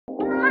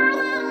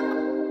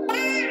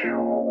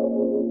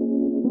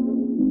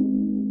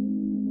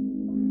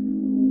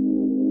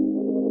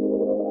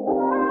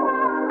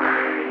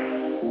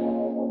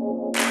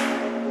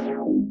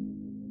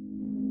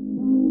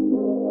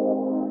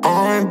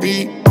R&B,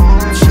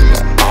 she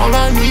like all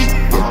I need,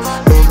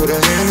 yeah. Little bit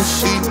of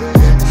Hennessy,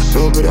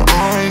 little bit of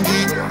R&D,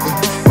 yeah.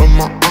 But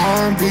my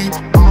R&B,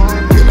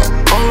 you like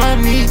all I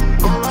need,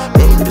 yeah.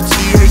 Little bit of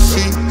THC,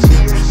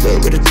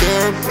 little bit of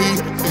therapy,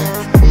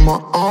 yeah. For my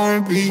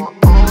R&B,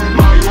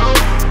 Mya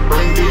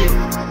Brandy,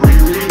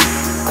 Riri,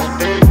 I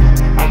think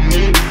I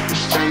need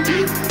Ms.Tandy,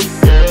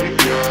 yeah,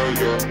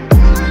 yeah, yeah.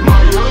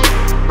 Mya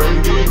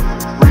Brandy,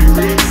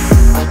 Riri,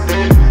 I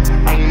think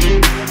I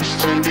need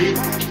Ms.Tandy.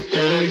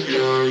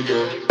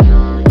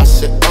 I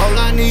said all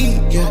I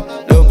need, yeah.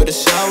 Little bit of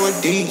sour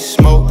D,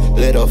 smoke,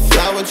 little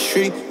flower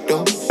tree,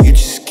 though. You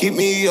just keep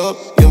me up,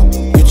 yeah.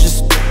 You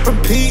just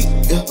repeat,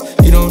 yeah.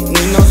 You don't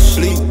need no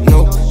sleep,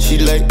 no. She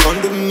like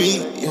under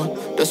me, yeah.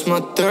 That's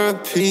my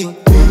therapy,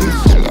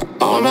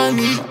 yeah. All I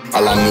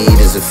need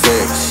is a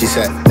fix. She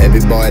said, baby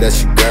boy,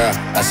 that's your girl.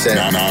 I said,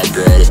 nah,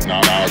 girl, it's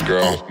not our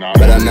girl.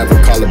 But I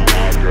never call her.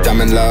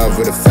 I'm in love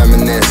with a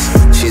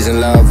feminist. She's in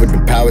love with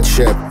the power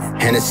trip.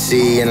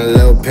 Hennessy and a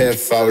little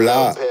piff, oh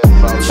Lord.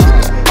 She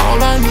like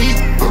all I need,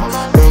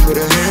 yeah. Little bit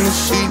of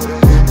Hennessy,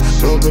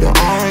 yeah. Little bit of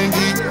R&D,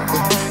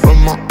 yeah. But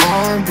my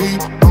R&B,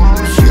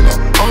 she like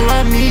all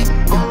I need,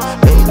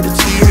 yeah. Little bit of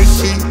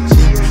THC,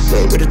 yeah.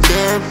 Little bit of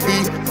therapy,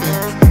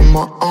 yeah. For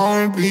my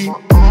R&B.